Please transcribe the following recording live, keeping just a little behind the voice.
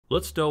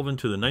Let's delve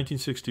into the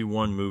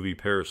 1961 movie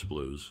Paris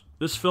Blues.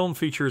 This film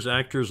features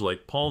actors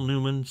like Paul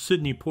Newman,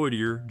 Sidney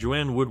Poitier,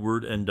 Joanne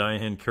Woodward, and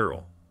Diahann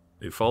Carroll.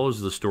 It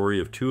follows the story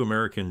of two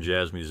American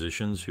jazz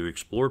musicians who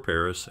explore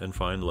Paris and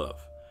find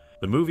love.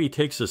 The movie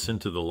takes us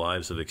into the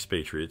lives of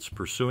expatriates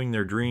pursuing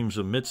their dreams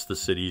amidst the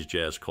city's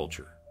jazz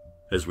culture.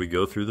 As we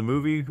go through the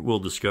movie, we'll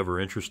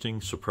discover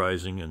interesting,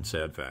 surprising, and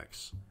sad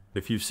facts.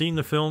 If you've seen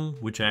the film,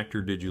 which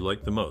actor did you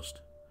like the most?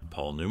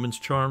 Paul Newman's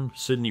charm,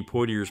 Sidney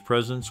Poitier's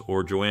presence,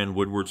 or Joanne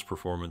Woodward's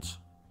performance?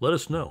 Let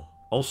us know.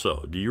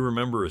 Also, do you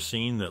remember a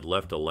scene that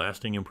left a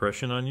lasting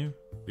impression on you?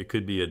 It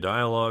could be a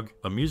dialogue,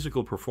 a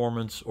musical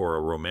performance, or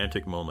a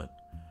romantic moment.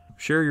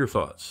 Share your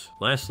thoughts.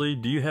 Lastly,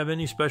 do you have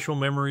any special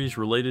memories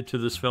related to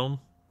this film?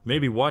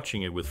 Maybe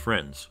watching it with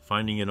friends,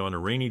 finding it on a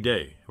rainy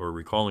day, or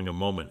recalling a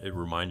moment it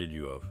reminded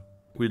you of.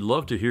 We'd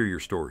love to hear your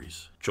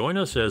stories. Join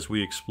us as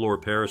we explore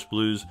Paris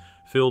Blues,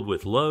 filled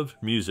with love,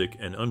 music,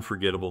 and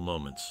unforgettable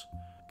moments.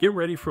 Get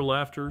ready for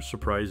laughter,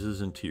 surprises,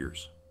 and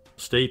tears.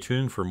 Stay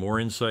tuned for more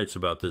insights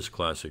about this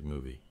classic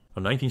movie. A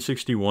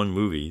 1961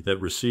 movie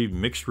that received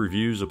mixed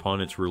reviews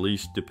upon its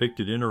release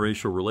depicted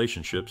interracial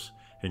relationships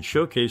and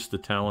showcased the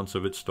talents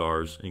of its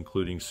stars,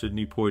 including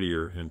Sidney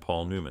Poitier and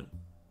Paul Newman.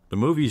 The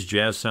movie's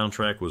jazz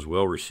soundtrack was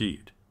well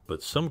received,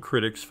 but some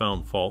critics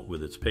found fault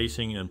with its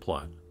pacing and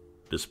plot.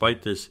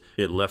 Despite this,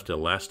 it left a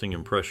lasting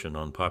impression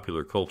on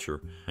popular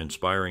culture,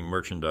 inspiring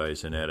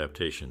merchandise and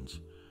adaptations.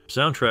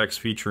 Soundtracks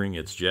featuring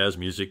its jazz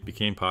music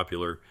became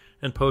popular,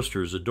 and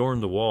posters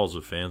adorned the walls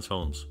of fans'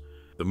 homes.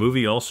 The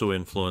movie also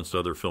influenced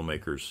other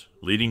filmmakers,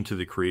 leading to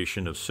the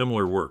creation of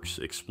similar works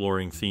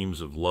exploring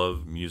themes of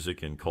love,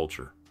 music, and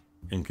culture.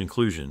 In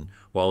conclusion,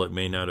 while it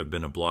may not have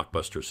been a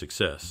blockbuster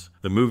success,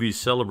 the movie's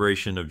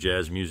celebration of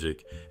jazz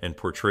music and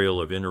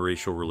portrayal of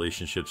interracial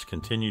relationships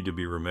continue to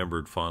be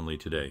remembered fondly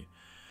today.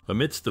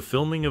 Amidst the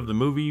filming of the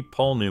movie,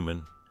 Paul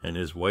Newman and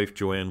his wife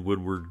Joanne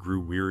Woodward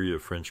grew weary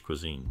of French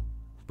cuisine.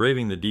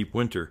 Braving the deep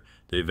winter,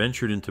 they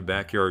ventured into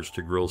backyards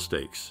to grill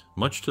steaks,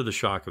 much to the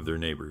shock of their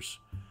neighbors.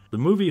 The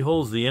movie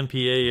holds the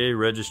MPAA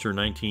Register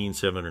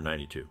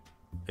 1992.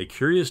 A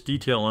curious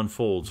detail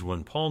unfolds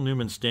when Paul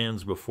Newman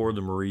stands before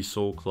the Marie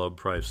Soul Club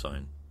prize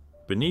sign.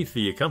 Beneath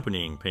the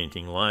accompanying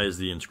painting lies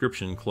the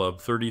inscription Club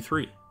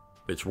 33.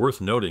 It's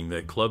worth noting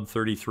that Club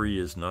 33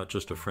 is not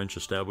just a French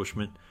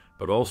establishment,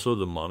 but also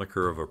the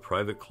moniker of a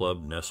private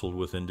club nestled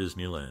within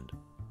Disneyland.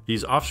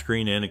 These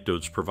off-screen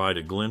anecdotes provide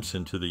a glimpse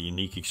into the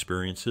unique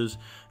experiences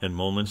and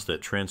moments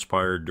that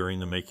transpired during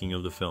the making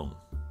of the film.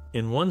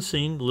 In one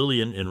scene,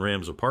 Lillian in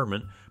Ram's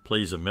apartment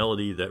plays a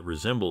melody that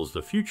resembles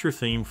the future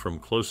theme from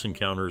Close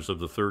Encounters of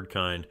the Third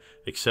Kind,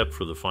 except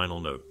for the final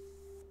note.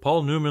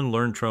 Paul Newman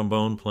learned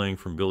trombone playing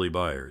from Billy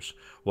Byers,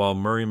 while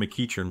Murray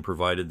McEachern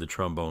provided the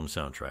trombone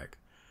soundtrack.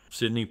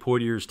 Sidney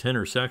Poitier's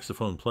tenor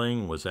saxophone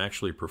playing was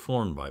actually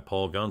performed by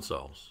Paul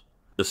Gonsalves.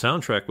 The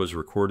soundtrack was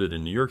recorded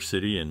in New York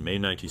City in May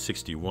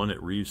 1961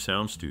 at Reeves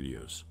Sound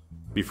Studios.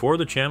 Before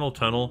the Channel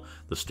Tunnel,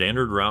 the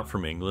standard route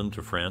from England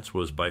to France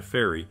was by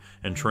ferry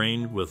and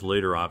train, with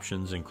later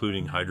options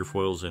including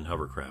hydrofoils and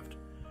hovercraft.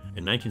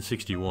 In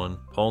 1961,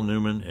 Paul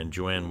Newman and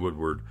Joanne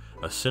Woodward,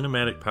 a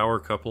cinematic power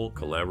couple,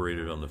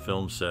 collaborated on the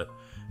film set,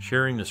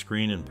 sharing the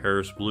screen in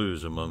Paris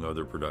Blues among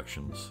other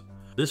productions.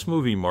 This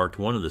movie marked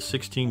one of the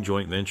 16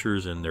 joint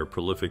ventures in their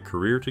prolific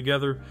career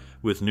together,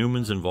 with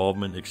Newman's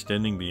involvement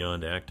extending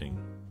beyond acting.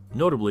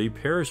 Notably,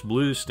 Paris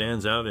Blues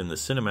stands out in the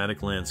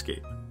cinematic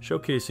landscape,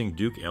 showcasing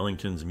Duke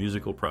Ellington's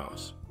musical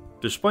prowess.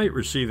 Despite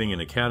receiving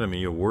an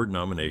Academy Award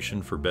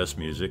nomination for Best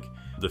Music,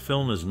 the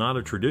film is not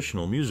a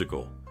traditional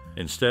musical.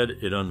 Instead,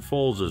 it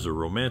unfolds as a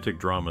romantic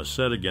drama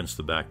set against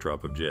the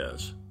backdrop of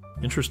jazz.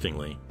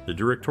 Interestingly, the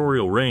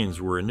directorial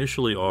reins were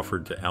initially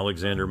offered to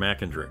Alexander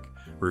Mackendrick,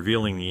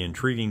 revealing the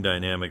intriguing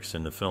dynamics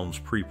in the film's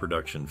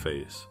pre-production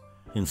phase.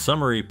 In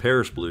summary,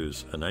 Paris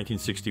Blues, a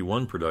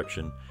 1961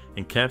 production,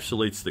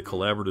 encapsulates the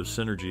collaborative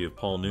synergy of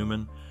Paul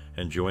Newman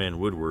and Joanne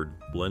Woodward,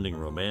 blending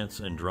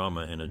romance and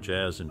drama in a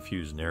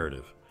jazz-infused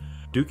narrative.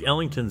 Duke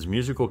Ellington's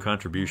musical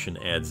contribution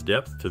adds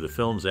depth to the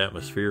film's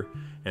atmosphere,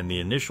 and the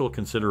initial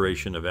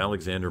consideration of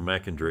Alexander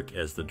Mackendrick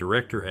as the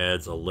director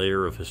adds a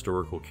layer of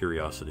historical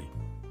curiosity.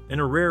 In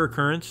a rare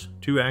occurrence,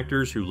 two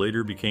actors who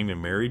later became a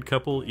married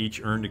couple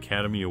each earned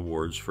Academy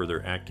Awards for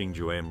their acting: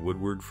 Joanne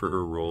Woodward for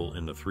her role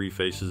in The Three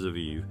Faces of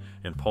Eve,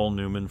 and Paul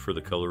Newman for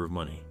The Color of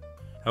Money.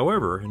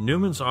 However,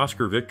 Newman's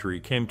Oscar victory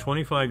came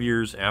 25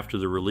 years after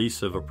the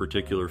release of a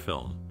particular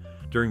film.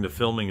 During the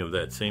filming of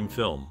that same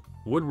film,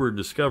 Woodward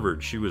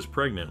discovered she was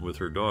pregnant with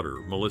her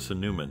daughter, Melissa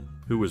Newman,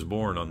 who was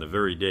born on the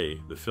very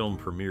day the film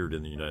premiered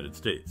in the United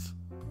States.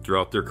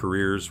 Throughout their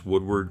careers,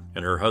 Woodward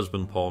and her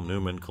husband Paul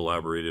Newman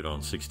collaborated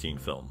on 16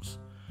 films.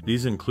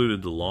 These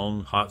included The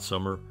Long, Hot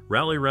Summer,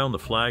 Rally Round the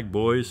Flag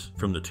Boys,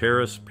 From the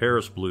Terrace,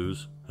 Paris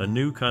Blues, A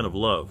New Kind of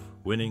Love,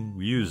 Winning,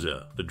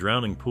 Yuza, The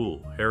Drowning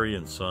Pool, Harry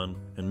and Son,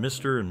 and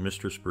Mr. and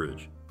Mistress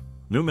Bridge.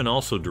 Newman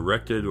also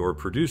directed or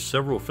produced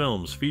several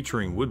films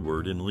featuring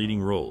Woodward in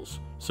leading roles,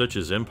 such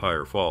as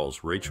Empire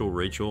Falls, Rachel,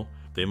 Rachel,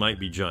 They Might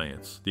Be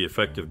Giants, The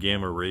Effect of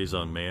Gamma Rays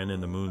on Man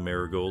and the Moon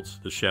Marigolds,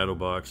 The Shadow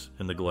Box,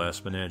 and The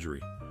Glass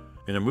Menagerie.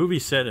 In a movie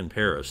set in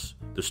Paris,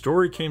 the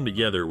story came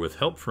together with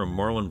help from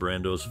Marlon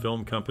Brando's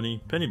film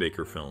company,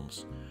 Pennybaker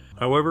Films.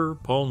 However,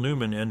 Paul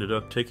Newman ended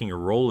up taking a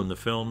role in the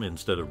film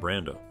instead of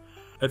Brando.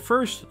 At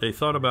first, they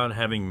thought about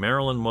having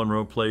Marilyn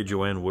Monroe play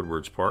Joanne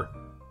Woodward's part,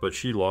 but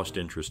she lost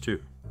interest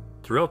too.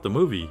 Throughout the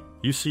movie,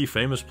 you see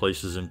famous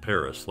places in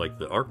Paris like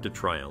the Arc de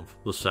Triomphe,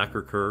 Le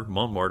Sacré-Cœur,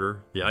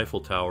 Montmartre, the Eiffel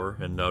Tower,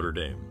 and Notre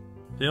Dame.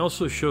 They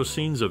also show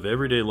scenes of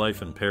everyday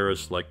life in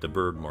Paris like the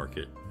bird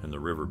market and the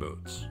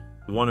riverboats.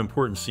 One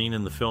important scene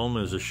in the film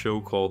is a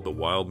show called The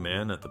Wild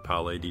Man at the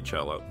Palais di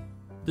Chaloupes.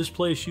 This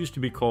place used to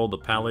be called the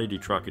Palais di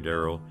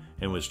Trocadero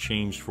and was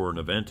changed for an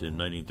event in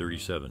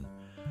 1937.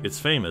 It's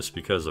famous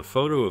because a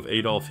photo of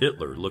Adolf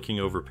Hitler looking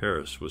over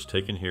Paris was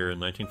taken here in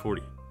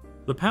 1940.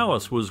 The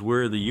palace was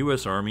where the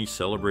U.S. Army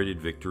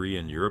celebrated Victory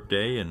in Europe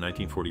Day in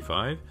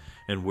 1945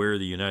 and where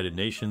the United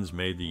Nations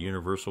made the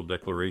Universal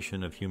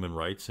Declaration of Human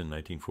Rights in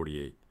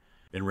 1948.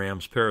 In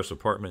Ram's Paris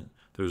apartment,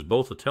 there's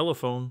both a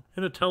telephone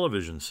and a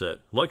television set,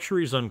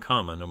 luxuries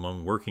uncommon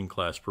among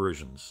working-class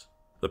Parisians.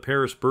 The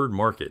Paris Bird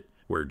Market,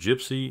 where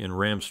Gypsy and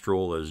Ram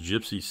stroll as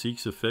Gypsy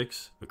seeks a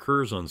fix,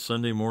 occurs on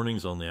Sunday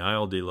mornings on the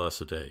Isle de la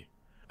Cité.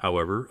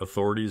 However,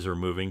 authorities are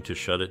moving to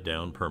shut it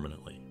down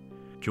permanently.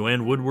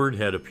 Joanne Woodward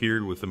had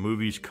appeared with the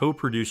movie's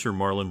co-producer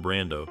Marlon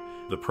Brando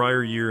the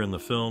prior year in the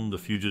film The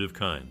Fugitive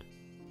Kind.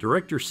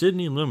 Director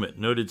Sidney Lumet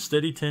noted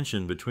steady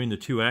tension between the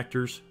two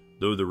actors,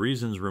 though the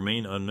reasons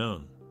remain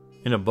unknown.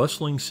 In a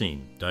bustling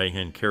scene,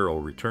 Diahann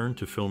Carroll returned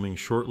to filming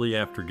shortly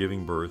after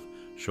giving birth,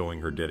 showing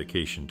her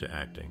dedication to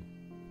acting.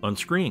 On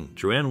screen,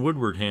 Joanne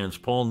Woodward hands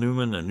Paul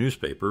Newman a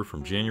newspaper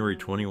from January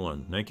 21,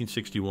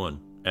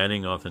 1961,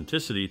 adding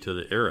authenticity to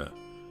the era.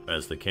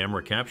 As the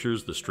camera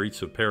captures the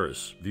streets of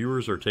Paris,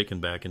 viewers are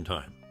taken back in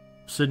time.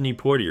 Sidney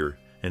Poitier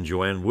and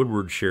Joanne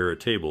Woodward share a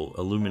table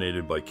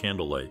illuminated by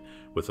candlelight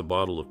with a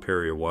bottle of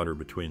Perrier water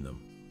between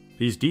them.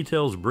 These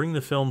details bring the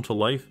film to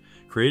life,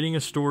 creating a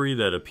story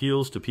that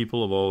appeals to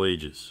people of all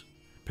ages.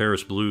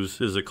 Paris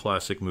Blues is a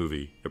classic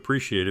movie,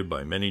 appreciated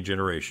by many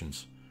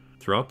generations.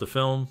 Throughout the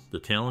film, the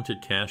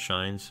talented cast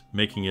shines,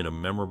 making it a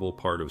memorable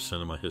part of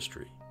cinema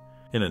history.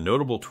 In a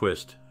notable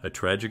twist, a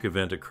tragic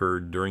event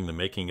occurred during the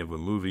making of a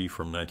movie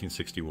from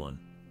 1961.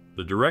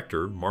 The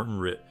director, Martin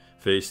Ritt,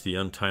 faced the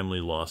untimely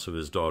loss of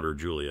his daughter,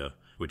 Julia,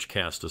 which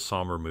cast a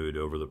somber mood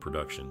over the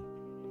production.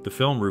 The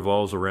film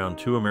revolves around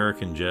two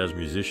American jazz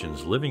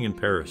musicians living in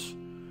Paris.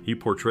 He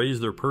portrays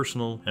their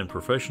personal and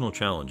professional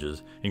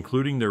challenges,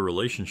 including their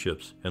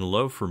relationships and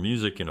love for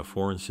music in a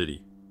foreign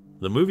city.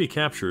 The movie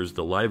captures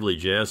the lively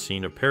jazz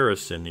scene of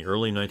Paris in the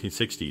early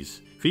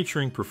 1960s,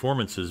 featuring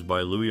performances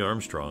by Louis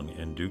Armstrong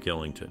and Duke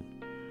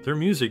Ellington. Their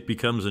music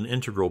becomes an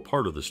integral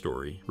part of the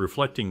story,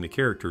 reflecting the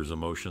characters'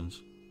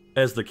 emotions.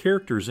 As the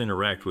characters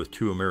interact with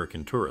two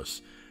American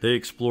tourists, they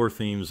explore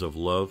themes of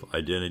love,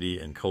 identity,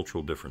 and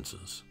cultural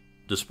differences.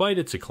 Despite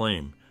its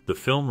acclaim, the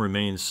film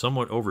remains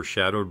somewhat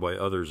overshadowed by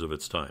others of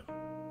its time.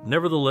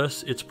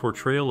 Nevertheless, its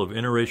portrayal of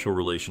interracial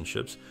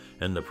relationships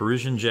and the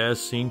Parisian jazz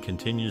scene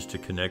continues to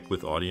connect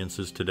with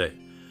audiences today.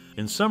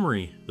 In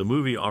summary, the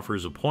movie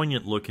offers a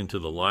poignant look into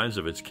the lives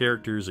of its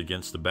characters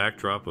against the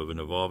backdrop of an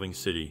evolving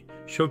city,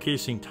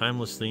 showcasing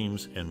timeless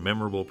themes and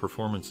memorable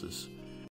performances.